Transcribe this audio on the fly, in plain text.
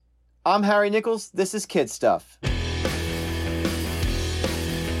I'm Harry Nichols. This is Kid Stuff.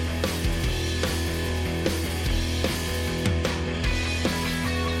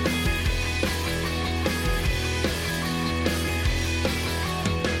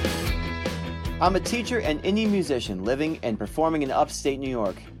 I'm a teacher and indie musician living and performing in upstate New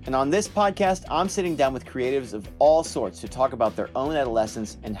York. And on this podcast, I'm sitting down with creatives of all sorts to talk about their own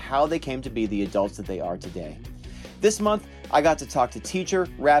adolescence and how they came to be the adults that they are today. This month, I got to talk to teacher,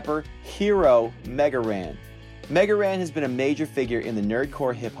 rapper, hero, Mega Ran. Mega Ran has been a major figure in the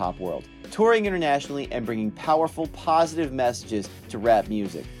nerdcore hip-hop world, touring internationally and bringing powerful, positive messages to rap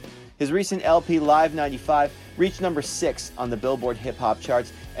music. His recent LP, Live 95, reached number 6 on the Billboard hip-hop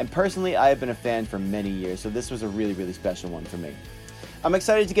charts, and personally, I have been a fan for many years, so this was a really, really special one for me. I'm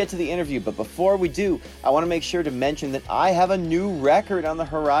excited to get to the interview, but before we do, I want to make sure to mention that I have a new record on the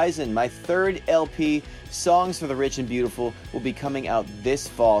horizon. My third LP, Songs for the Rich and Beautiful, will be coming out this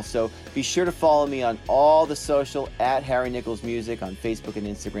fall, so be sure to follow me on all the social at Harry Nichols Music on Facebook and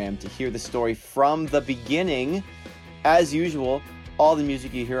Instagram to hear the story from the beginning. As usual, all the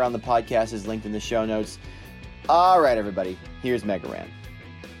music you hear on the podcast is linked in the show notes. All right, everybody, here's Mega Ran.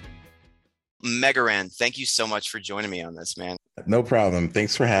 Mega Ran, thank you so much for joining me on this, man. No problem.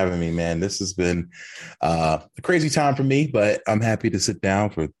 Thanks for having me, man. This has been a crazy time for me, but I'm happy to sit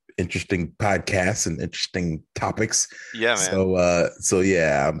down for interesting podcasts and interesting topics. Yeah, man. So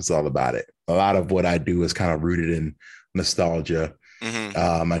yeah, I'm all about it. A lot of what I do is kind of rooted in nostalgia.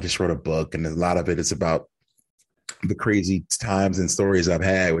 Mm-hmm. I just wrote a book, and a lot of it is about the crazy times and stories I've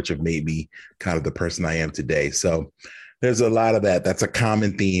had, which have made me kind of the person I am today. So there's a lot of that. That's a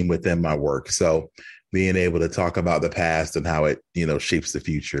common theme within my work. So being able to talk about the past and how it, shapes the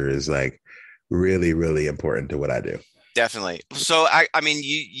future is like really, really important to what I do. Definitely. So, I mean,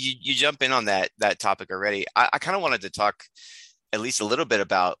 you jump in on that topic already. I kind of wanted to talk at least a little bit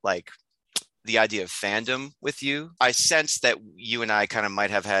about like the idea of fandom with you. I sense that you and I kind of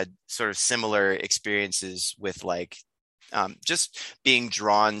might have had sort of similar experiences with like just being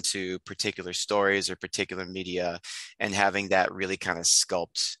drawn to particular stories or particular media and having that really kind of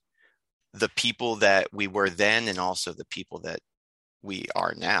sculpt the people that we were then and also the people that we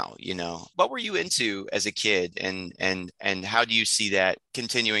are now. What were you into as a kid, and how do you see that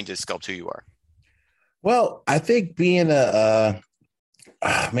continuing to sculpt who you are? Well, I think being I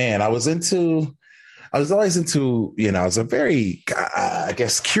was always into, I was a very, I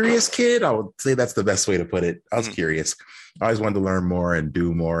guess, curious kid. I would say that's the best way to put it. I was curious. I always wanted to learn more and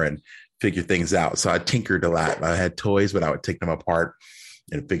do more and figure things out. So I tinkered a lot. I had toys, but I would take them apart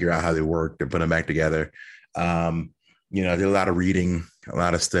and figure out how they worked and put them back together. I did a lot of reading, a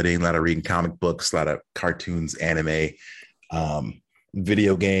lot of studying, a lot of reading comic books, a lot of cartoons, anime,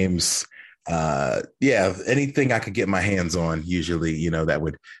 video games. Anything I could get my hands on, usually, that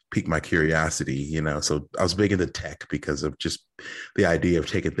would pique my curiosity, so I was big into tech because of just the idea of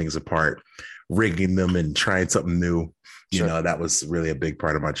taking things apart, rigging them and trying something new. Sure. That was really a big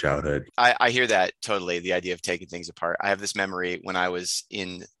part of my childhood. I hear that totally. The idea of taking things apart. I have this memory when I was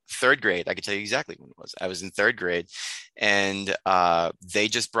in third grade. I can tell you exactly when it was. I was in third grade, and they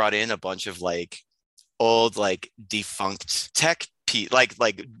just brought in a bunch of like old, like defunct tech, like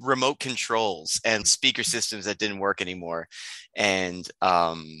remote controls and speaker systems that didn't work anymore. And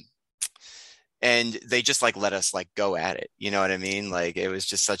they just like let us like go at it. You know what I mean? Like it was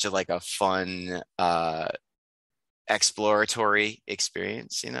just such a fun, exploratory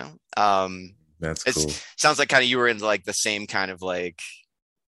experience, That's cool. Sounds like kind of you were in like the same kind of like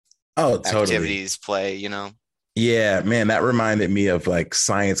activities, play, Yeah, man, that reminded me of like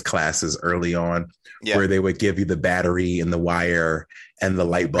science classes early on, where they would give you the battery and the wire and the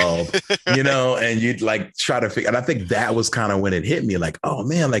light bulb, and you'd like try to figure. And I think that was kind of when it hit me like, oh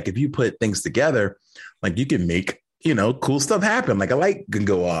man, like if you put things together, like you can make, cool stuff happen. Like a light can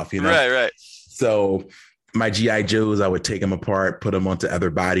go off, Right. So my GI Joes, I would take them apart, put them onto other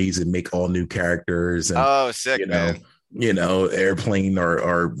bodies and make all new characters. And, sick, man. Airplane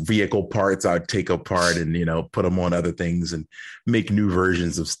or vehicle parts I'd take apart and, put them on other things and make new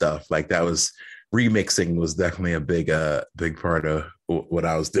versions of stuff. Like that was remixing was definitely a big part of what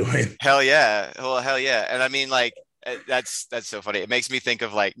I was doing. Hell yeah. Well, hell yeah. And I mean, like, that's so funny. It makes me think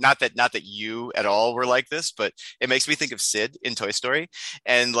of like, not that you at all were like this, but it makes me think of Sid in Toy Story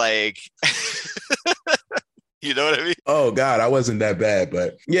and like, you know what I mean? Oh God, I wasn't that bad,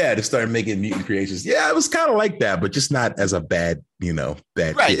 but yeah, to start making mutant creations. Yeah, it was kind of like that, but just not as a bad,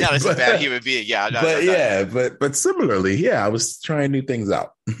 bad right, kid. Not as a bad human being. Yeah. But similarly, yeah, I was trying new things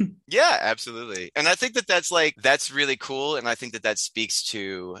out. Yeah, absolutely. And I think that that's really cool. And I think that that speaks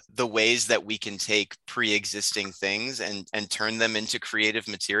to the ways that we can take pre-existing things and turn them into creative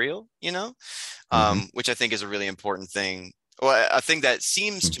material, Hmm. which I think is a really important thing. Well, a thing that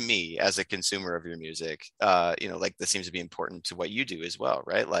seems to me as a consumer of your music, like this seems to be important to what you do as well,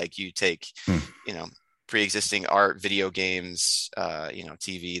 right? Like you take, you know, pre-existing art, video games,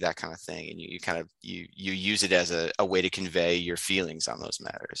 TV, that kind of thing, and you kind of you use it as a way to convey your feelings on those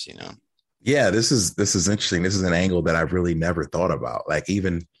matters. Yeah, this is interesting. This is an angle that I've really never thought about. Like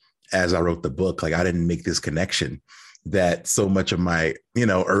even as I wrote the book, like I didn't make this connection that so much of my,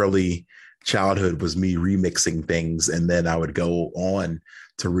 early childhood was me remixing things, and then I would go on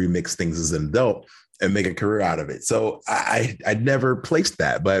to remix things as an adult and make a career out of it. So I never placed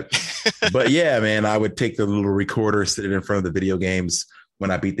that, but yeah, man, I would take the little recorder, sit it in front of the video games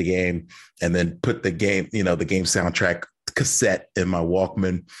when I beat the game, and then put the game, the game soundtrack cassette in my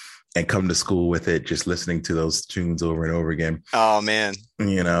Walkman and come to school with it, just listening to those tunes over and over again. Oh man.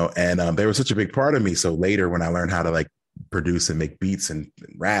 And they were such a big part of me. So later when I learned how to like produce and make beats and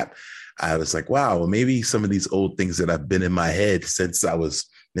rap, I was like, wow, well, maybe some of these old things that have been in my head since I was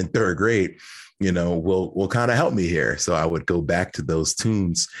in third grade, will kind of help me here. So I would go back to those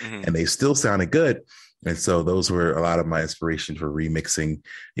tunes and they still sounded good. And so those were a lot of my inspiration for remixing,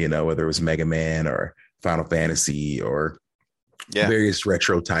 whether it was Mega Man or Final Fantasy or various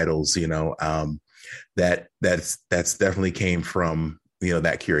retro titles, that's definitely came from,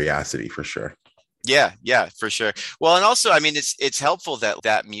 that curiosity for sure. Yeah, for sure. Well, and also, I mean, it's helpful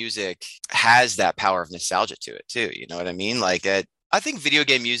that music has that power of nostalgia to it too. You know what I mean? Like I think video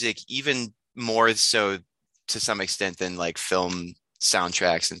game music, even more so to some extent than like film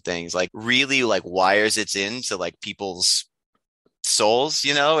soundtracks and things, like really like wires it into like people's souls,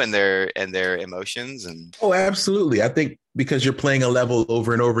 and their emotions. And oh, absolutely. I think because you're playing a level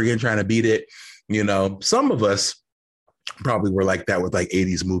over and over again, trying to beat it, some of us probably were like that with like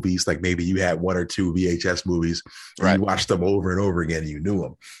 80s movies. Like maybe you had one or two VHS movies, and you watched them over and over again, and you knew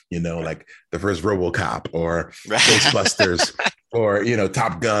them, like the first RoboCop or Ghostbusters or,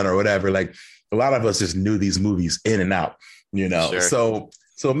 Top Gun or whatever. Like a lot of us just knew these movies in and out, Sure.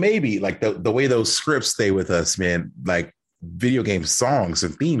 So maybe like the way those scripts stay with us, man, like video game songs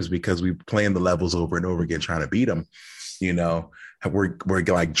and themes, because we playing the levels over and over again, trying to beat them, we're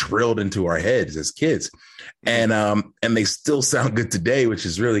like drilled into our heads as kids, and they still sound good today, which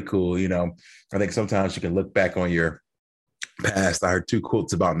is really cool. I think sometimes you can look back on your past. I heard two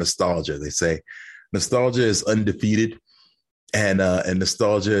quotes about nostalgia. They say nostalgia is undefeated, and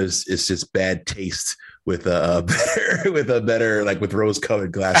nostalgia is just bad taste with a better like with rose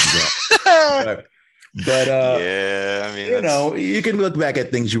colored glasses on. But yeah, I mean, you can look back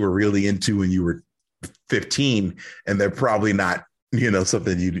at things you were really into when you were 15, and they're probably not,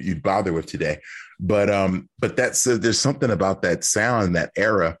 something you'd bother with today. But that's there's something about that sound, that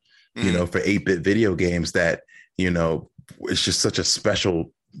era, for 8-bit video games that, it's just such a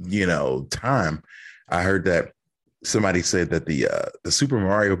special, time. I heard that somebody said that the Super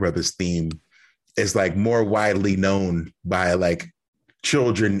Mario Brothers theme is like more widely known by like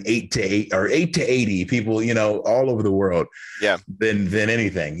children 8 to 8 or 8 to 80 people, all over the world. Yeah. Than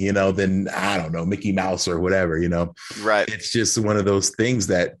anything, than I don't know, Mickey Mouse or whatever, Right. It's just one of those things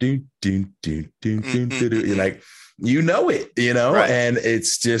that you're like, it, right. And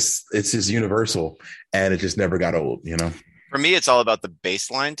it's just universal, and it just never got old, For me, it's all about the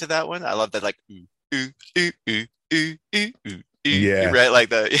bass line to that one. I love that, like, yeah, right, like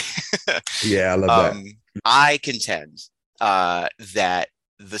the yeah, I love that. I contend that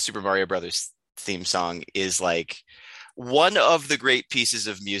the Super Mario Brothers theme song is like one of the great pieces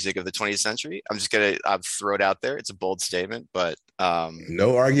of music of the 20th century. I'm just gonna throw it out there. It's a bold statement, but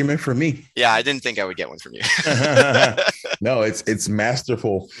no argument for me. Yeah, I didn't think I would get one from you. No, it's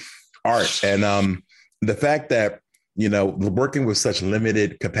masterful art, and the fact that working with such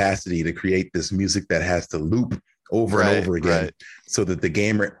limited capacity to create this music that has to loop over and over again, so that the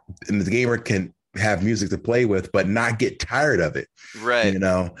gamer can have music to play with, but not get tired of it. Right.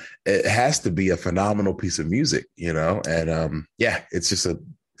 It has to be a phenomenal piece of music, and it's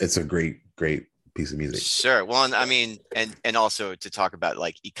a great piece of music. Sure. Well, and I mean, and also to talk about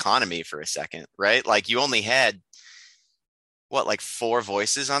like economy for a second, right? Like you only had like 4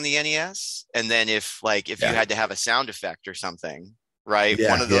 voices on the NES. And then if you had to have a sound effect or something, right?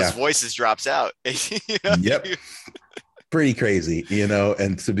 One of those voices drops out. Yep. Pretty crazy,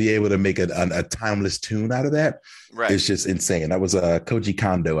 and to be able to make a timeless tune out of that is just insane. That was Koji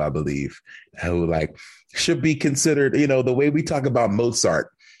Kondo, I believe, who like should be considered, the way we talk about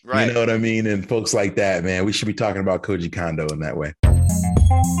Mozart, you know what I mean? And folks like that, man, we should be talking about Koji Kondo in that way.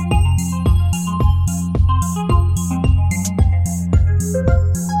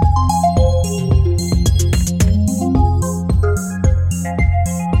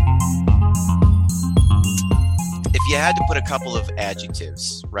 you had to put a couple of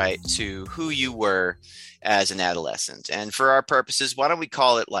adjectives, right, to who you were as an adolescent, and for our purposes, why don't we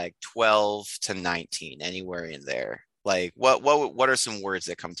call it like 12 to 19, anywhere in there? Like, what are some words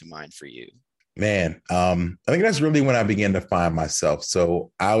that come to mind for you? Man, I think that's really when I began to find myself.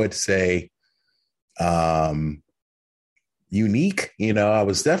 So I would say um, unique. I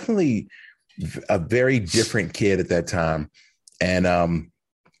was definitely a very different kid at that time, and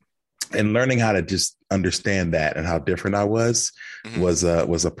learning how to just understand that and how different I was Mm-hmm.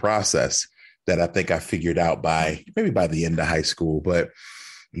 was a process that I think I figured out by the end of high school. But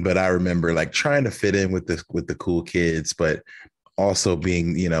I remember like trying to fit in with the cool kids, but also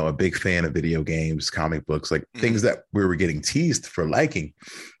being, a big fan of video games, comic books, like Mm-hmm. things that we were getting teased for liking.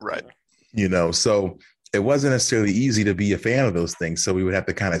 Right. So it wasn't necessarily easy to be a fan of those things. So we would have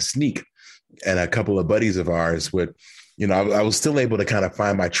to kind of sneak. And a couple of buddies of ours would, I was still able to kind of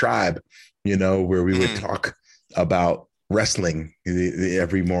find my tribe, where we would talk about wrestling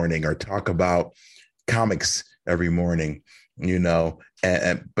every morning or talk about comics every morning,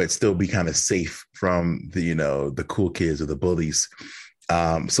 but still be kind of safe from the cool kids or the bullies.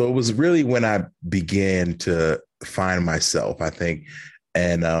 So it was really when I began to find myself, I think.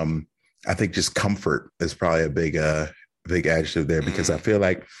 And I think just comfort is probably a big adjective there, because I feel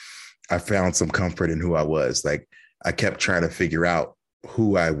like I found some comfort in who I was. Like I kept trying to figure out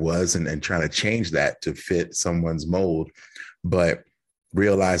who I was and trying to change that to fit someone's mold, but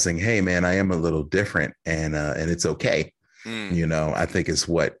realizing, hey man, I am a little different, and it's okay. I think is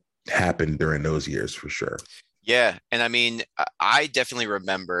what happened during those years for sure. Yeah. And I mean, I definitely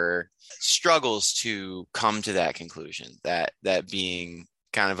remember struggles to come to that conclusion, that being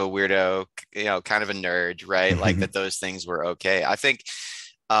kind of a weirdo, kind of a nerd, right? Like that those things were okay. I think,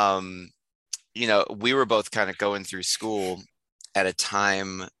 we were both kind of going through school at a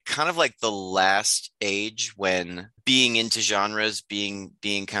time, kind of like the last age when being into genres, being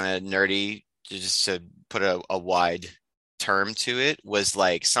kind of nerdy, just to put a wide term to it, was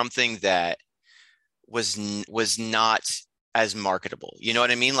like something that was not as marketable. You know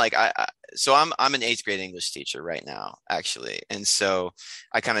what I mean? Like so I'm an eighth grade English teacher right now, actually. And so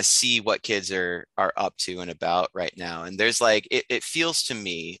I kind of see what kids are up to and about right now. And there's like, it feels to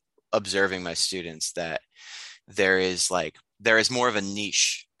me, observing my students, that there is more of a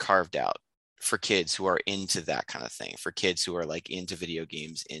niche carved out for kids who are into that kind of thing, for kids who are like into video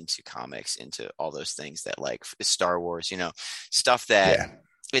games, into comics, into all those things that like Star Wars, stuff that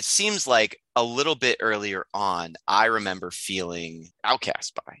it seems like a little bit earlier on, I remember feeling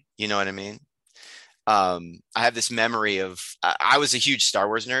outcast by, you know what I mean? I have this memory of, I was a huge Star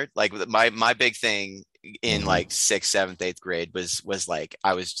Wars nerd. Like my big thing in like sixth, seventh, eighth grade was like,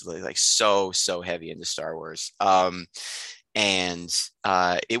 I was like so heavy into Star Wars. And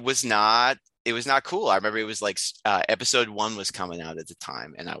it was not cool. I remember it was like episode 1 was coming out at the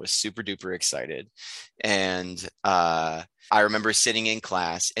time, and I was super duper excited. And I remember sitting in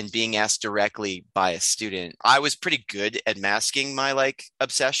class and being asked directly by a student. I was pretty good at masking my like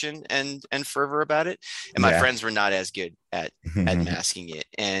obsession and fervor about it, and my friends were not as good at masking it.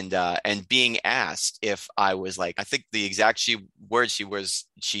 And being asked if I was like, I think the exact words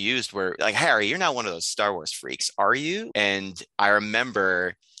she used were like, "Harry, you're not one of those Star Wars freaks, are you?" And I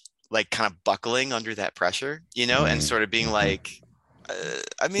remember like kind of buckling under that pressure, and sort of being like,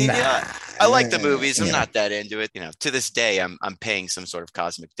 I mean, I like the movies. I'm not that into it. To this day, I'm paying some sort of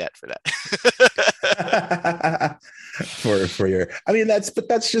cosmic debt for that. for your, I mean,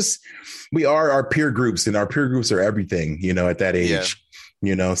 that's just, we are our peer groups, and our peer groups are everything, at that age.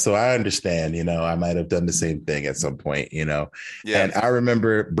 So I understand, I might have done the same thing at some point, and I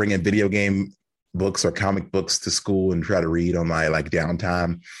remember bringing video game books or comic books to school and try to read on my like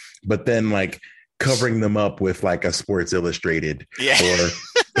downtime, but then like covering them up with like a Sports Illustrated or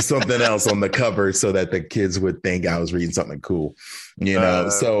something else on the cover so that the kids would think I was reading something cool,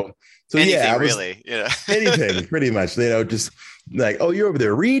 so anything, I was really, anything pretty much, just like, oh, you're over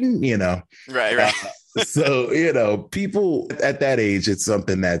there reading, right. So, people at that age, it's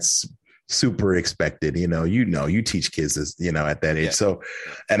something that's super expected, you teach kids this, at that age. So,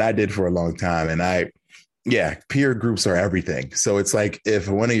 and I did for a long time, and peer groups are everything. So it's like, if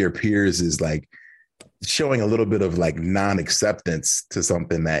one of your peers is like showing a little bit of like non-acceptance to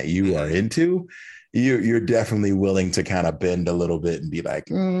something that you are into, you're definitely willing to kind of bend a little bit and be like,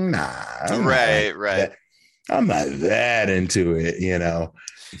 nah, right. I'm not that into it,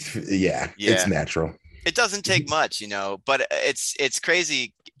 it's natural. It doesn't take much, but it's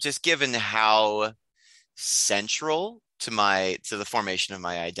crazy, just given how central to the formation of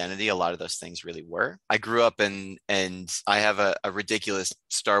my identity a lot of those things really were. I grew up and I have a ridiculous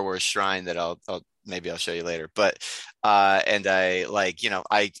Star Wars shrine that I'll maybe I'll show you later. But and I like,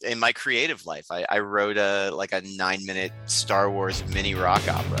 I in my creative life, I wrote a 9-minute Star Wars mini rock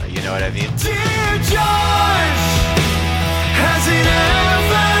opera. You know what I mean? Dear George, has it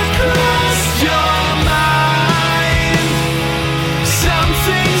ever crossed your mind? Some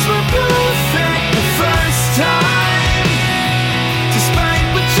things were perfect the first time, despite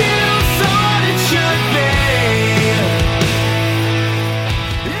what you thought it should be.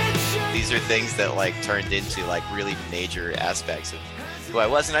 These are things that turned into really major aspects of who I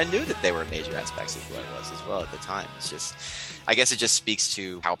was, and I knew that they were major aspects of who I was as well at the time. It's just, I guess it just speaks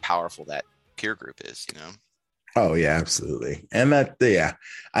to how powerful that peer group is, Oh yeah, absolutely. And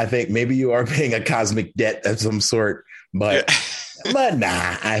I think maybe you are paying a cosmic debt of some sort, but but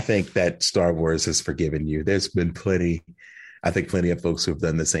nah, I think that Star Wars has forgiven you. There's been plenty of folks who have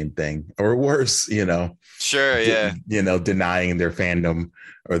done the same thing or worse, Sure, yeah. Denying their fandom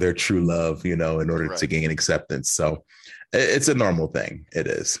or their true love, in order to gain acceptance. So it's a normal thing. It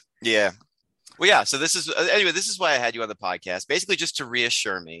is. Yeah. Well, yeah. So this is why I had you on the podcast, basically just to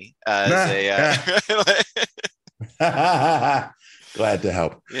reassure me as glad to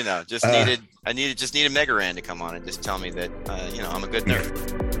help. I needed Mega Ran to come on and just tell me that I'm a good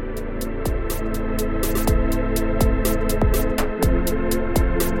nerd.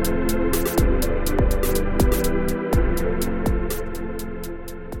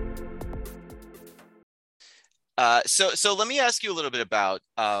 So let me ask you a little bit about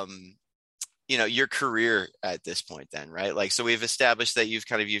your career at this point then, right? So we've established that you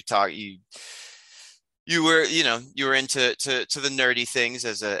were into the nerdy things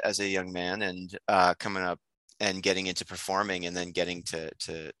as a young man, and coming up and getting into performing, and then getting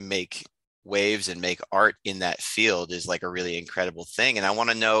to make waves and make art in that field is a really incredible thing. And I want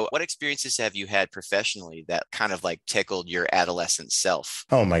to know, what experiences have you had professionally that kind of tickled your adolescent self?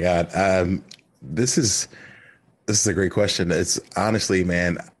 Oh my God. This is a great question. It's honestly,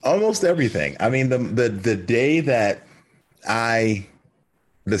 man, almost everything. I mean, the day that I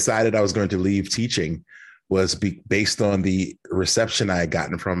decided I was going to leave teaching was based on the reception I had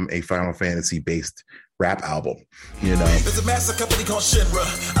gotten from a Final Fantasy based rap album, There's a massive company called Shinra.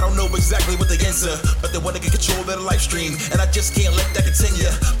 I don't know exactly what they answer, but they want to get control of their live stream, and I just can't let that continue.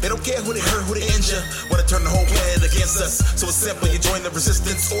 They don't care who they hurt, who they injure, want to turn the whole planet against us. So it's simple, you join the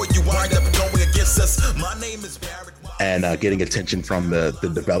resistance or you wind up going against us. My name is Barrett. And getting attention from the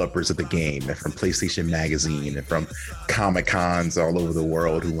developers of the game, and from PlayStation Magazine, and from Comic Cons all over the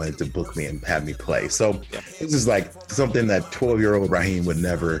world who wanted to book me and have me play. So this is something that 12-year-old Raheem would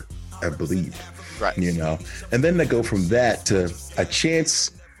never have believed. Right. And then to go from that to a chance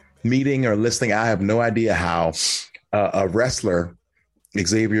meeting or listening, I have no idea how a wrestler,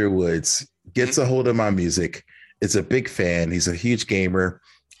 Xavier Woods, gets a hold of my music. Is a big fan. He's a huge gamer.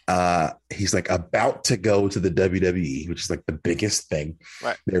 He's about to go to the WWE, which is the biggest thing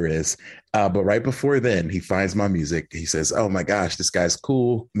there is. But right before then, he finds my music. He says, "Oh my gosh, this guy's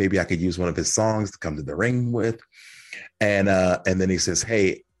cool. Maybe I could use one of his songs to come to the ring with." And then he says,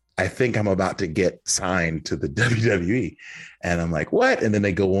 "Hey, I think I'm about to get signed to the WWE." And I'm like, "What?" And then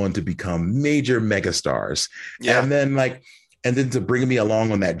they go on to become major megastars. Yeah. And then to bring me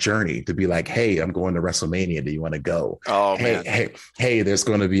along on that journey, to be like, "Hey, I'm going to WrestleMania. Do you want to go? Oh, hey, man. Hey, there's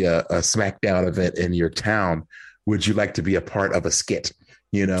going to be a SmackDown event in your town. Would you like to be a part of a skit?"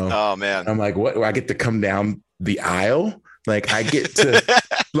 Oh man. I'm like, "What? I get to come down the aisle? I get to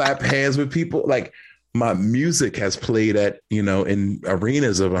slap hands with people? My music has played at, in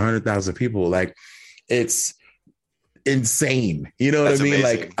arenas of 100,000 people. It's insane. You know what I mean?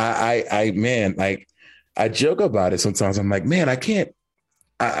 Amazing. I joke about it sometimes. I'm like, man, I can't,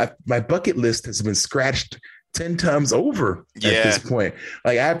 my bucket list has been scratched 10 times over at this point.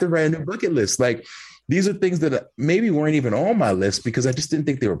 I have to write a new bucket list. These are things that maybe weren't even on my list because I just didn't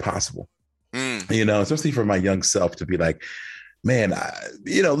think they were possible. Especially for my young self to be like, man,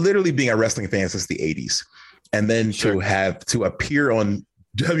 literally being a wrestling fan since the 80s, and then to appear on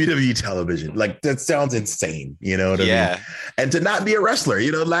WWE television, that sounds insane. You know what I mean? And to not be a wrestler,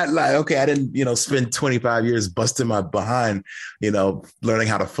 okay, I didn't, spend 25 years busting my behind, learning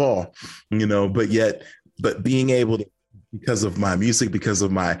how to fall, but being able to, because of my music, because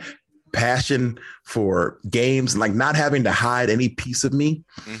of my passion for games, not having to hide any piece of me,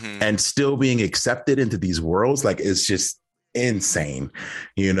 and still being accepted into these worlds, it's just insane,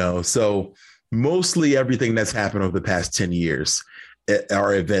 So mostly everything that's happened over the past 10 years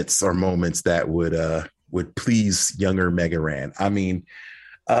are events or moments that would please younger Mega Ran. I mean,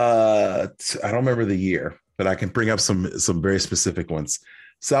 I don't remember the year, but I can bring up some very specific ones.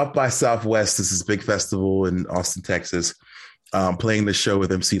 South by Southwest, this is a big festival in Austin, Texas, playing the show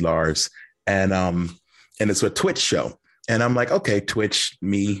with MC Lars. and it's a Twitch show. And I'm like, okay, Twitch,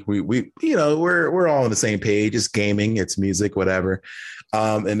 me, we you know, we're all on the same page. It's gaming, it's music, whatever.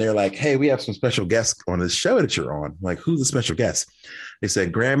 And they're like, hey, we have some special guests on the show that you're on. I'm like, who's the special guest? They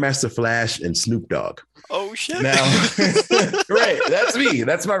said Grandmaster Flash and Snoop Dogg. Oh shit! Now, right, that's me.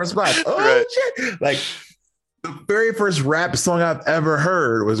 That's my response. Oh right. shit! Like the very first rap song I've ever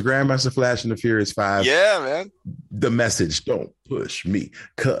heard was Grandmaster Flash and the Furious Five. Yeah, man. The message: don't push me,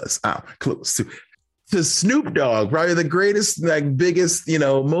 cause I'm close to Snoop Dogg, probably the greatest, like biggest, you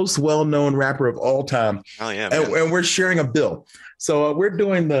know, most well-known rapper of all time. Oh yeah, and we're sharing a bill. So we're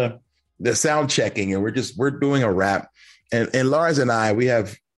doing the sound checking, and we're doing a rap. And Lars and I, we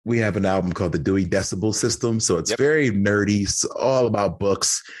have an album called the Dewey Decibel System. So it's very nerdy. It's all about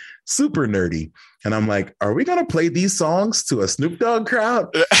books, super nerdy. And I'm like, are we gonna play these songs to a Snoop Dogg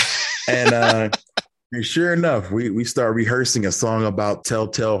crowd? And sure enough, we start rehearsing a song about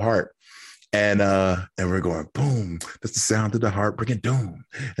Telltale Heart. And we're going, boom, that's the sound of the heart bringing doom.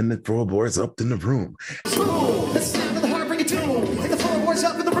 And the floorboards up in the room. Boom, that's the sound of the heart bringing doom. And the floorboards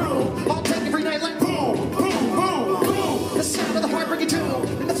up in the room. All take every night like boom, boom, boom, boom. The sound of the heart bringing doom.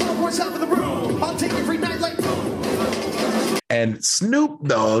 And the floorboards up in the room. All take every night like boom. And Snoop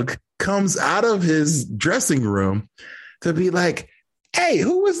Dogg comes out of his dressing room to be like, hey,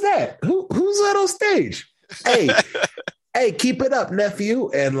 who was that? Who's that on stage? Hey. Hey, keep it up, nephew.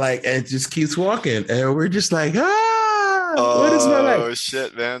 And just keeps walking. And we're just like, what is my life? Oh,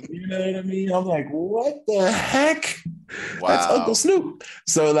 shit, man. You know what I mean? I'm like, what the heck? Wow. That's Uncle Snoop.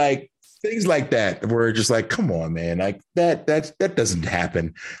 So like things like that, we're just like, come on, man. Like that doesn't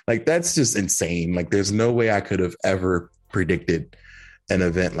happen. Like, that's just insane. Like, there's no way I could have ever predicted an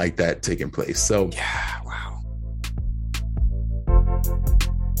event like that taking place. So yeah, wow.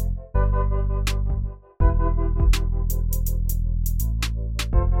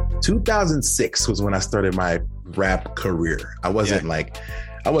 2006 was when I started my rap career. I wasn't like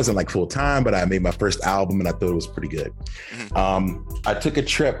full time, but I made my first album and I thought it was pretty good. Mm-hmm. I took a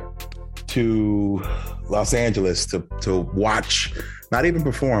trip to Los Angeles to watch, not even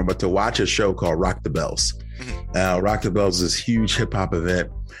perform, but to watch a show called Rock the Bells. Mm-hmm. Rock the Bells is this huge hip hop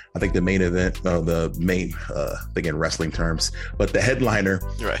event. I think the main event, thing in wrestling terms, but the headliner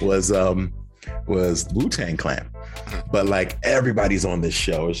was Wu-Tang Clan. But like everybody's on this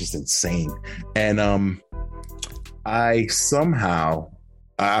show. It's just insane. And I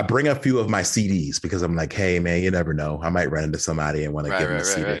bring a few of my CDs because I'm like, hey man, you never know. I might run into somebody and want to give them a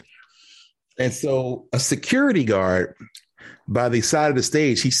CD. Right. And so a security guard by the side of the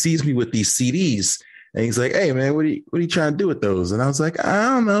stage, he sees me with these CDs and he's like, hey man, what are you trying to do with those? And I was like, I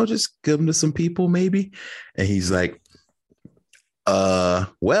don't know, just give them to some people maybe. And he's like,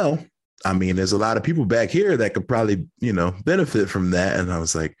 well, I mean, there's a lot of people back here that could probably, benefit from that. And I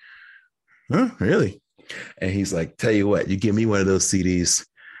was like, huh, really? And he's like, tell you what, you give me one of those CDs,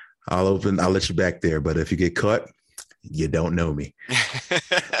 I'll let you back there. But if you get caught, you don't know me.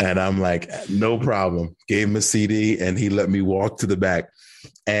 And I'm like, no problem. Gave him a CD and he let me walk to the back.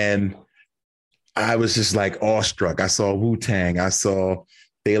 And I was just like awestruck. I saw Wu-Tang. I saw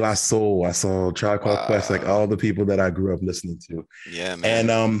De La Soul. I saw Tribe Called Quest, like all the people that I grew up listening to. Yeah,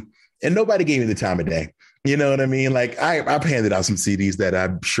 man. And nobody gave me the time of day. You know what I mean? Like I've handed out some CDs that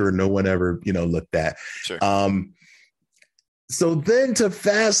I'm sure no one ever, looked at. Sure. So then to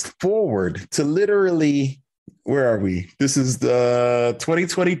fast forward to literally, where are we? This is the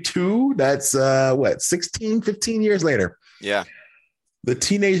 2022. That's 15 years later. Yeah. The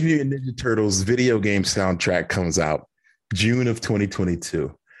Teenage Mutant Ninja Turtles video game soundtrack comes out June of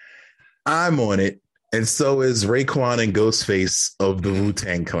 2022. I'm on it. And so is Raekwon and Ghostface of the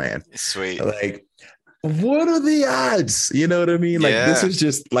Wu-Tang Clan. Sweet. Like, what are the odds? You know what I mean? Like, this is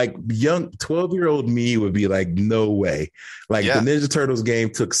just like young 12-year-old me would be like, no way. Like the Ninja Turtles game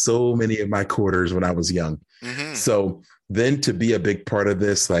took so many of my quarters when I was young. Mm-hmm. So then to be a big part of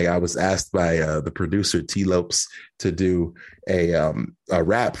this, like I was asked by the producer T Lopes to do a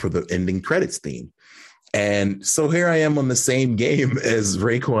rap for the ending credits theme. And so here I am on the same game as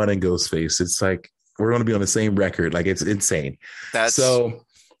Raekwon and Ghostface. It's like, we're going to be on the same record. Like, it's insane. That's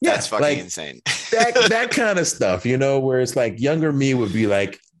fucking insane. that kind of stuff, where it's like younger me would be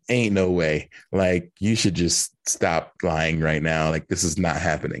like, ain't no way. Like, you should just stop lying right now. Like, this is not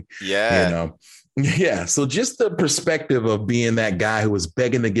happening. Yeah. Yeah. So just the perspective of being that guy who was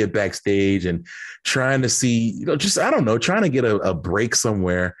begging to get backstage and trying to see, trying to get a break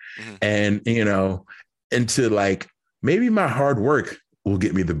somewhere. Mm-hmm. And, into like, maybe my hard work will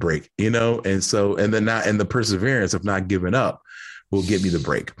get me the break, and the perseverance of not giving up will get me the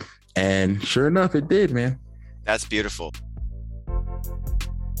break. And sure enough, it did, man. That's beautiful.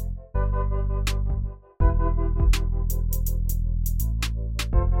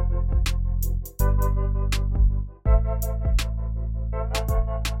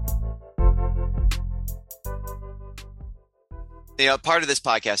 Part of this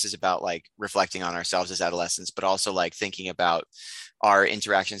podcast is about like reflecting on ourselves as adolescents, but also like thinking about our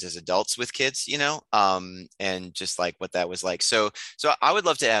interactions as adults with kids, and just like what that was like. So I would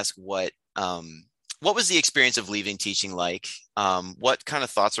love to ask what was the experience of leaving teaching like? What kind of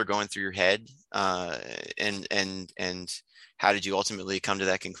thoughts are going through your head? And how did you ultimately come to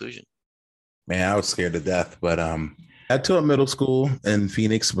that conclusion? Man, I was scared to death, but I taught middle school in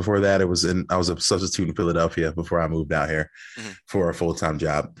Phoenix. Before that, I was a substitute in Philadelphia before I moved out here for a full-time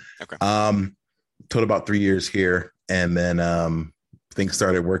job. Okay. Taught about 3 years here, and then things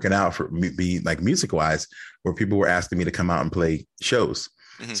started working out for me, like music-wise, where people were asking me to come out and play shows.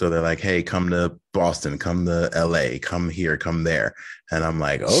 So they're like, "Hey, come to Boston, come to LA, come here, come there," and I'm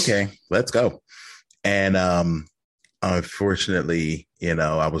like, "Okay, let's go." And unfortunately,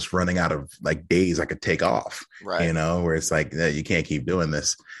 I was running out of like days I could take off, right? Where it's like, you can't keep doing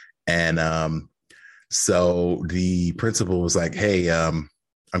this. And so the principal was like, "Hey, I'm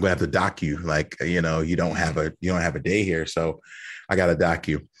gonna have to dock you. Like, you don't have a day here, so I gotta dock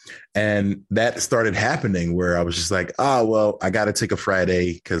you." And that started happening where I was just like, "Oh, well, I got to take a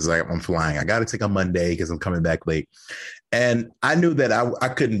Friday because I'm flying. I got to take a Monday because I'm coming back late." And I knew that I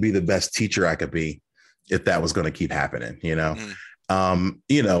couldn't be the best teacher I could be if that was going to keep happening, in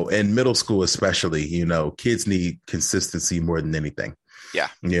middle school, especially, kids need consistency more than anything. Yeah.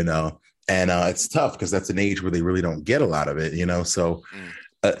 And it's tough because that's an age where they really don't get a lot of it, so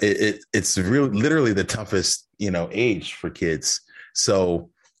it's really literally the toughest, age for kids. So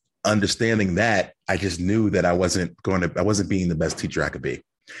understanding that, I just knew that I wasn't being the best teacher I could be,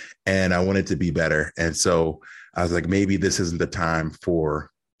 and I wanted to be better. And so I was like, maybe this isn't the time for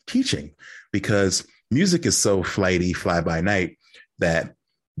teaching, because music is so flighty, fly by night, that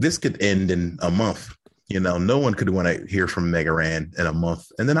this could end in a month. No one could want to hear from Mega Ran in a month,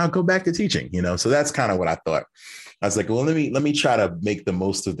 and then I'll go back to teaching, So that's kind of what I thought. I was like, well, let me try to make the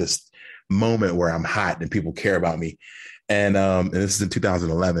most of this moment where I'm hot and people care about me. And this is in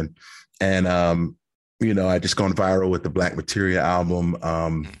 2011. And, I just gone viral with the Black Materia album.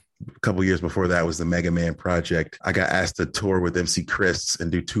 A couple of years before that was the Mega Man Project. I got asked to tour with MC Chris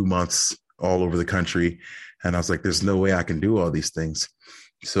and do 2 months all over the country. And I was like, there's no way I can do all these things.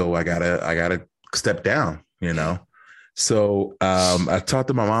 So I gotta step down, So I talked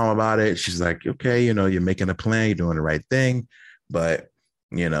to my mom about it. She's like, okay, you're making a plan, you're doing the right thing. But,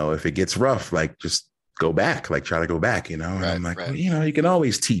 if it gets rough, like just go back, like try to go back, And I'm like, well, you can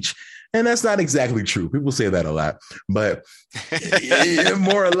always teach. And that's not exactly true. People say that a lot, but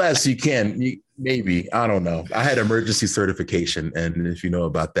more or less you can, maybe, I don't know. I had emergency certification. And if you know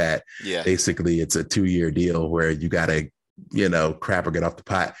about that, basically it's a 2-year deal where you got to, crap or get off the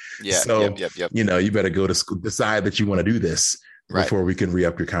pot. Yeah. So, Yep. You better go to school, decide that you want to do this before we can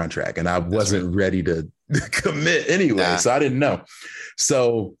re-up your contract. And I wasn't ready to commit anyway. So I didn't know.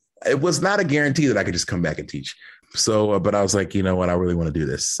 So it was not a guarantee that I could just come back and teach. So, but I was like, you know what, I really want to do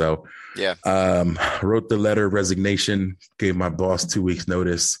this. So wrote the letter of resignation, gave my boss 2 weeks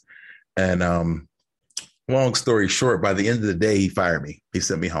notice. And long story short, by the end of the day, he fired me. He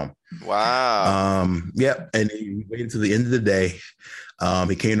sent me home. Wow. And he waited to the end of the day.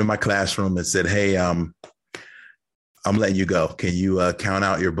 He came to my classroom and said, "Hey, I'm letting you go. Can you count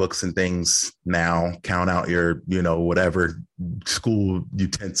out your books and things now? Count out your, whatever school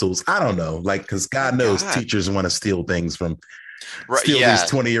utensils. I don't know, like, because God knows teachers want to steal things from these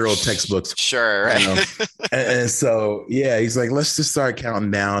 20-year-old textbooks. Sure. Right. And so, he's like, let's just start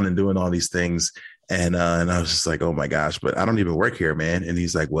counting down and doing all these things. And I was just like, oh my gosh, but I don't even work here, man. And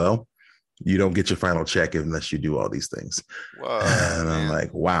he's like, well, you don't get your final check unless you do all these things. Whoa, and man. I'm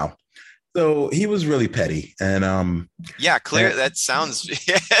like, wow. So he was really petty. And that sounds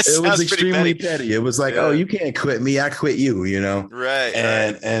it was extremely petty. It was like, oh, you can't quit me, I quit you, Right.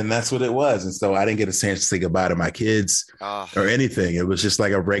 And that's what it was. And so I didn't get a chance to say goodbye to my kids or anything. It was just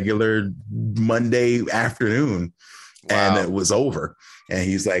like a regular Monday afternoon. Wow. And it was over. And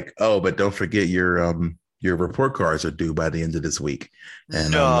he's like, oh, but don't forget your report cards are due by the end of this week.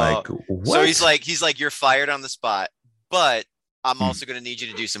 And I'm like, what? So he's like, you're fired on the spot, but I'm also going to need you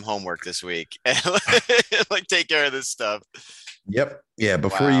to do some homework this week and like take care of this stuff. Yep. Yeah.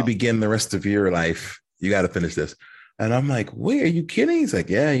 Before you begin the rest of your life, you got to finish this. And I'm like, wait, are you kidding? He's like,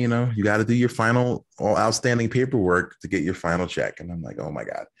 yeah, you got to do your final all outstanding paperwork to get your final check. And I'm like, oh my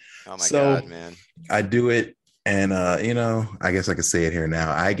God. Oh my God, man. I do it. And, I guess I could say it here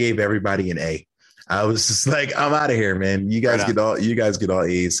now. I gave everybody an A. I was just like, I'm out of here, man. You guys get all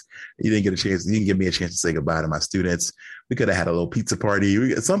A's. You didn't get a chance. You didn't give me a chance to say goodbye to my students. We could have had a little pizza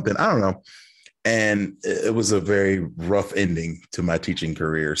party, something. I don't know. And it was a very rough ending to my teaching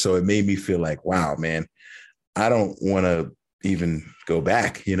career. So it made me feel like, wow, man, I don't want to even go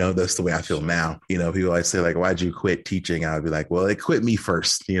back. That's the way I feel now. People always say like, why'd you quit teaching? I would be like, well, it quit me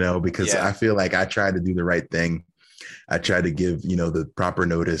first, because I feel like I tried to do the right thing. I tried to give, the proper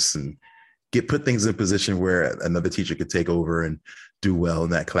notice and put things in position where another teacher could take over and do well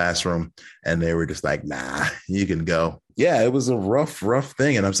in that classroom. And they were just like, nah, you can go. Yeah, it was a rough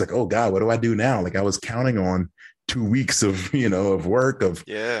thing. And I was like, oh God, what do I do now? Like I was counting on 2 weeks of, of work, of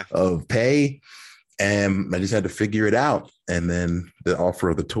pay. And I just had to figure it out. And then the offer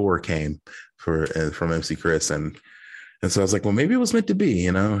of the tour came from MC Chris. And so I was like, well, maybe it was meant to be,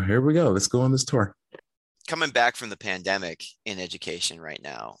 here we go. Let's go on this tour. Coming back from the pandemic in education right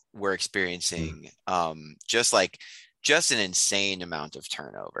now, we're experiencing just an insane amount of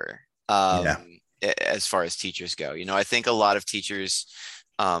turnover as far as teachers go. I think a lot of teachers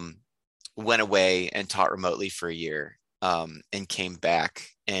went away and taught remotely for a year and came back,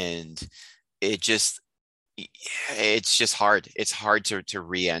 and it's just hard. It's hard to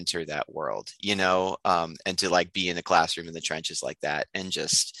re-enter that world, and to like be in the classroom in the trenches like that and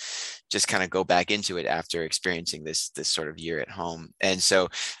just kind of go back into it after experiencing this sort of year at home. And so,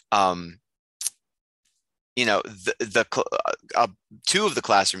 two of the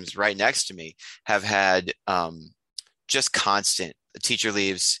classrooms right next to me have had just constant teacher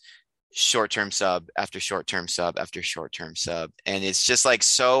leaves, short-term sub after short-term sub after short-term sub. And it's just like,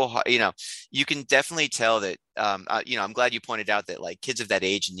 so, you can definitely tell that, I'm glad you pointed out that like kids of that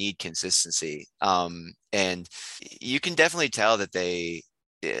age need consistency. And you can definitely tell that they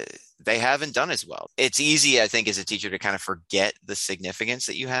haven't done as well. It's easy, I think, as a teacher to kind of forget the significance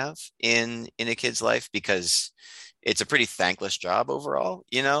that you have in a kid's life because it's a pretty thankless job overall.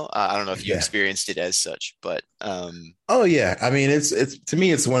 I don't know if you experienced it as such, but oh yeah, I mean, it's to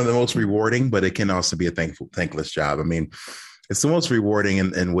me, it's one of the most rewarding, but it can also be a thankless job. I mean, it's the most rewarding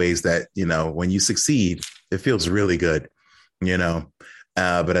in ways that when you succeed, it feels really good,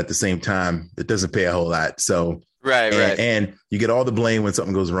 but at the same time, it doesn't pay a whole lot. So right. And you get all the blame when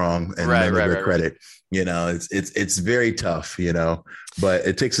something goes wrong and none of the credit. It's very tough, but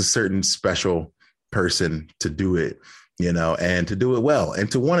it takes a certain special person to do it, and to do it well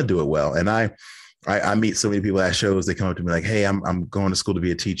and to want to do it well. And I meet so many people at shows. They come up to me like, hey, I'm going to school to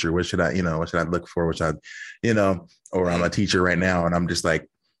be a teacher. What should I look for? Or I'm a teacher right now. And I'm just like,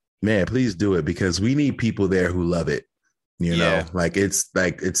 man, please do it, because we need people there who love it.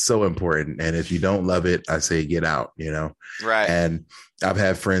 It's so important. And if you don't love it, I say get out, Right. And I've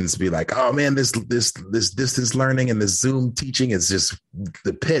had friends be like, oh man, this distance learning and this Zoom teaching is just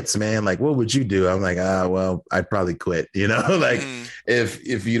the pits, man. Like, what would you do? I'm like, well, I'd probably quit,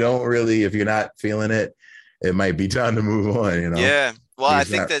 if you're not feeling it, it might be time to move on, Yeah. Well, I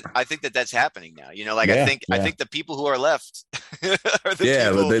think that that's happening now. I think the people who are left are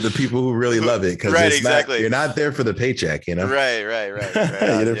the people who really love it, because you're not there for the paycheck, Right.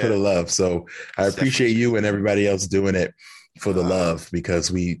 You're there for the love. So I appreciate you and everybody else doing it for the love,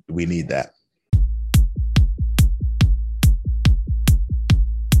 because we need that.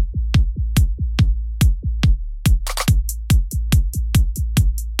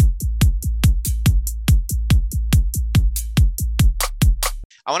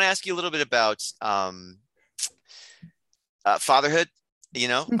 I want to ask you a little bit about fatherhood.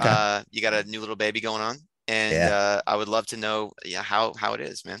 Okay. You got a new little baby going on, and I would love to know how it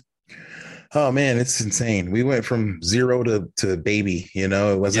is, man. Oh man, it's insane. We went from zero to baby,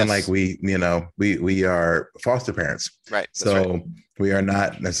 it wasn't like we are foster parents. Right. So we are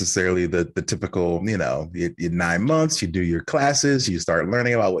not necessarily the typical, you're 9 months, you do your classes, you start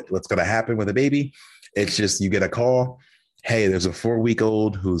learning about what's going to happen with a baby. It's just, you get a call. Hey, there's a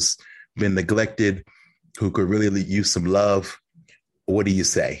 4-week-old who's been neglected, who could really use some love. What do you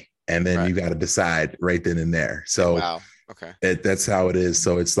say? And then you got to decide right then and there. So wow. Okay. That's how it is.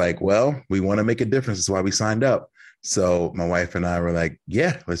 So it's like, well, we want to make a difference. That's why we signed up. So my wife and I were like,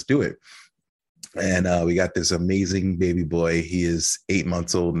 yeah, let's do it. And we got this amazing baby boy. He is 8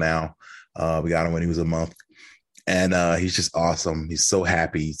 months old now. We got him when he was a month. And he's just awesome. He's so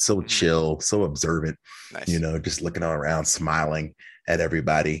happy, so chill, so observant, nice. Just looking all around, smiling at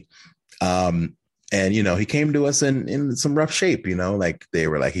everybody. And, he came to us in some rough shape, like they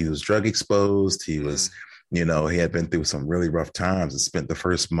were like, he was drug exposed. He was, he had been through some really rough times and spent the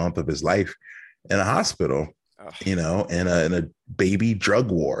first month of his life in a hospital. you know, in a baby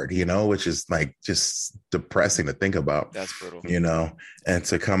drug ward, you know, which is like just depressing to think about. That's brutal. You know, and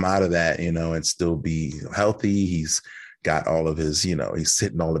to come out of that, you know, and still be healthy. He's got all of his, you know, he's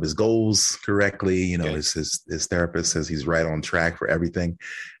hitting all of his goals correctly. You know, his therapist says he's right on track for everything.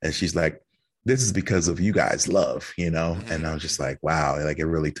 And she's like, this is because of you guys' love, you know? And I was just like, wow, like it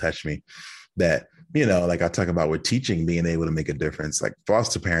really touched me that, you know, like I talk about with teaching, being able to make a difference, like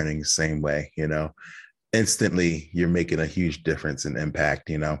foster parenting, same way, you know, instantly you're making a huge difference and impact,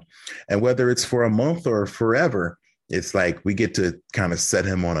 you know, and whether it's for a month or forever, it's like we get to kind of set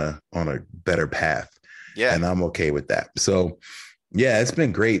him on a better path. Yeah. And I'm okay with that. So yeah, it's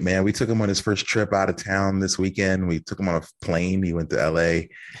been great, man. We took him on his first trip out of town this weekend. We took him on a plane. He went to LA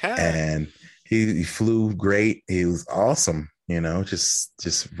and he flew great. He was awesome. You know, just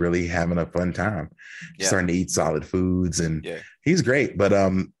really having a fun time, starting to eat solid foods, and he's great. But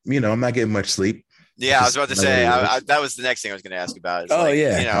you know, I'm not getting much sleep. Yeah, I was about to say that was the next thing I was going to ask about. Oh, like,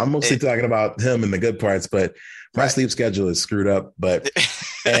 yeah, you know, I'm mostly talking about him and the good parts, but my sleep schedule is screwed up. But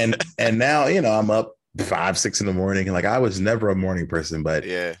and now, you know, I'm up 5, 6 in the morning, and like I was never a morning person, but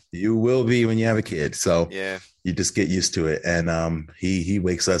you will be when you have a kid. So you just get used to it. And he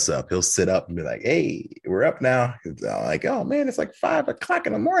wakes us up. He'll sit up and be like, "Hey, we're up now." I'm like, "Oh man, it's like 5 o'clock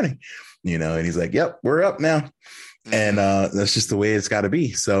in the morning," you know. And he's like, "Yep, we're up now." And that's just the way it's got to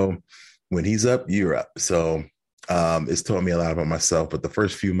be. So when he's up, you're up. So it's taught me a lot about myself. But the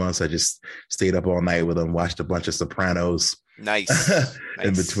first few months, I just stayed up all night with him, watched a bunch of Sopranos. Nice.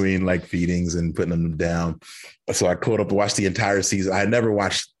 In between like feedings and putting them down. So I caught up and watched the entire season. I had never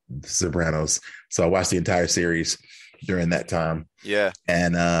watched The Sopranos, so I watched the entire series during that time. Yeah.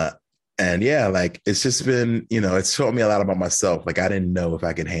 And yeah, like it's just been, you know, it's taught me a lot about myself. Like I didn't know if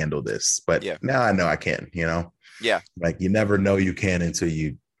I could handle this, but now I know I can, you know? Yeah. Like you never know you can until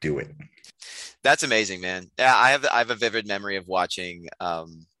you do it. That's amazing, man. Yeah, I have a vivid memory of watching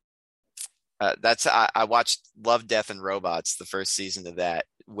I watched Love, Death and Robots, the first season of that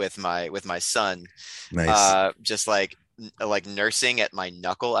with my son. Nice. Just like nursing at my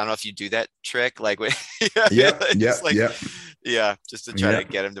knuckle. I don't know if you do that trick, like just to try to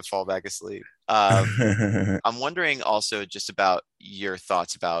get him to fall back asleep. I'm wondering also just about your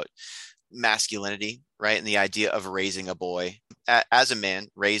thoughts about masculinity, right? And the idea of raising a boy as a man,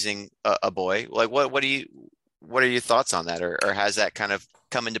 raising a boy. Like what are your thoughts on that, or has that kind of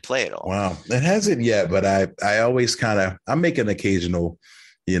come into play at all? Wow, it hasn't yet, but I always I make an occasional,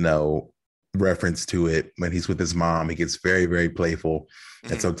 you know, reference to it when he's with his mom. He gets very, very playful,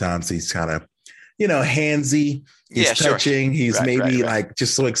 and sometimes he's kind of, you know, handsy. He's touching. He's maybe like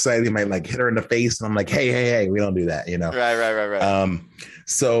just so excited he might like hit her in the face, and I'm like, hey, we don't do that, you know. Right.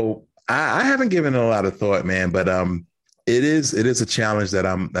 So I haven't given it a lot of thought, man, but it is a challenge that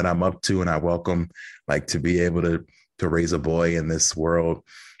I'm up to, and I welcome like to be able to raise a boy in this world,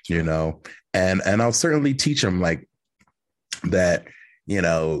 you know, and I'll certainly teach him like that, you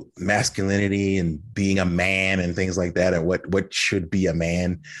know, masculinity and being a man and things like that, and what should be a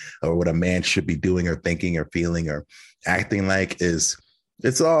man, or what a man should be doing or thinking or feeling or acting like it's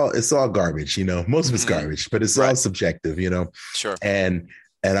all garbage, you know. Most of it's garbage, but it's all subjective, you know. Sure. And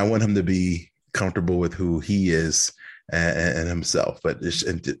I want him to be comfortable with who he is and himself, but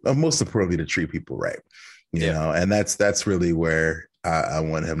most importantly to treat people right. You know, and that's really where I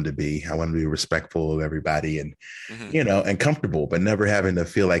want him to be. I want him to be respectful of everybody and, you know, and comfortable, but never having to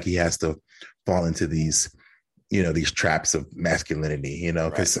feel like he has to fall into these, you know, these traps of masculinity, you know,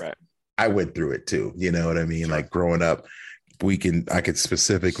 because I went through it too. You know what I mean? Sure. Like growing up, I could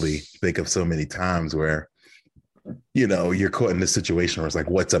specifically think of so many times where, you know, you're caught in this situation where it's like,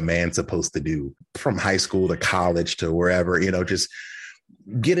 what's a man supposed to do from high school to college to wherever, you know, just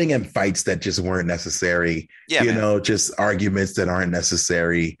getting in fights that just weren't necessary, you know, just arguments that aren't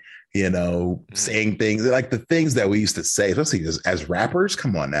necessary, you know, saying things like the things that we used to say, especially as rappers.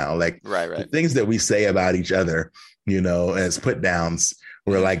 Come on now. Like the things that we say about each other, you know, as put downs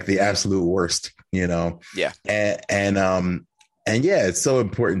were like the absolute worst, you know? Yeah. And yeah, it's so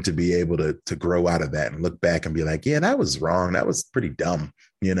important to be able to grow out of that and look back and be like, yeah, that was wrong. That was pretty dumb.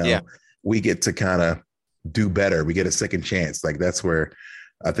 You know, we get to kind of do better. We get a second chance. Like that's where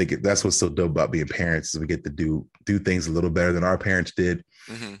I think that's what's so dope about being parents is we get to do things a little better than our parents did,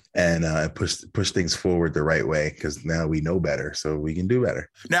 and push things forward the right way, because now we know better, so we can do better.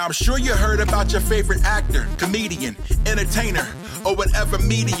 Now, I'm sure you heard about your favorite actor, comedian, entertainer, or whatever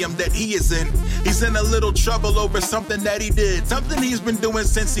medium that he is in. He's in a little trouble over something that he did, something he's been doing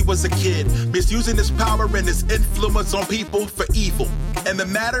since he was a kid, misusing his power and his influence on people for evil. And the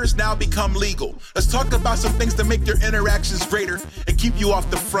matter's now become legal. Let's talk about some things to make your interactions greater and keep you off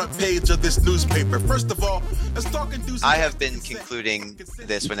the front page of this newspaper. First of all, let's talk enthusiastic. I have been concluding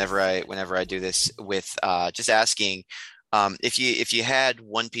this whenever I do this with just asking if you had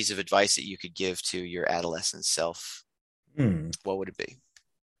one piece of advice that you could give to your adolescent self, what would it be?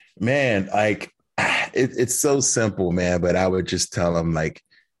 Man, like it's so simple, man. But I would just tell them, like,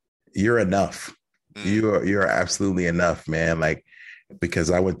 you're enough. You're absolutely enough, man. Like, because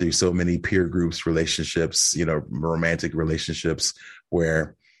I went through so many peer groups, relationships, you know, romantic relationships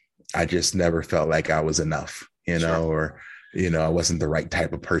where I just never felt like I was enough, you know, or, you know, I wasn't the right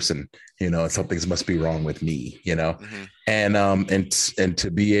type of person, you know, something must be wrong with me, you know, and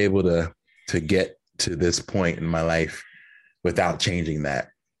to be able to get to this point in my life without changing that,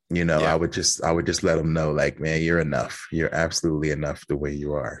 you know, I would just let them know, like, man, you're enough. You're absolutely enough the way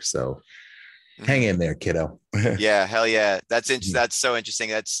you are. So hang in there, kiddo. Yeah, hell yeah. That's so interesting.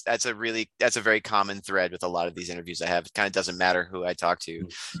 That's a very common thread with a lot of these interviews I have. It kind of doesn't matter who I talk to.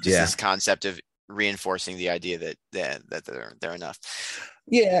 Just this concept of reinforcing the idea that they're enough.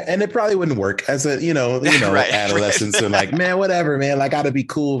 Yeah, and it probably wouldn't work as a, you know, adolescents are like, man, whatever, man. I got to be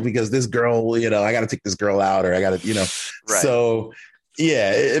cool because this girl, you know, I got to take this girl out, or I got to, you know. So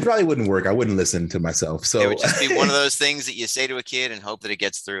yeah, it probably wouldn't work. I wouldn't listen to myself. So it would just be one of those things that you say to a kid and hope that it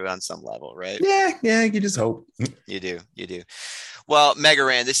gets through on some level, right? Yeah, you just hope. You do. Well, Mega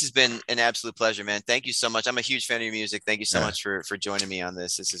Ran, this has been an absolute pleasure, man. Thank you so much. I'm a huge fan of your music. Thank you so much for joining me on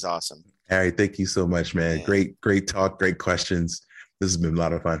this. This is awesome. Harry, thank you so much, man. Great talk, great questions. This has been a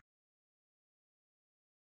lot of fun.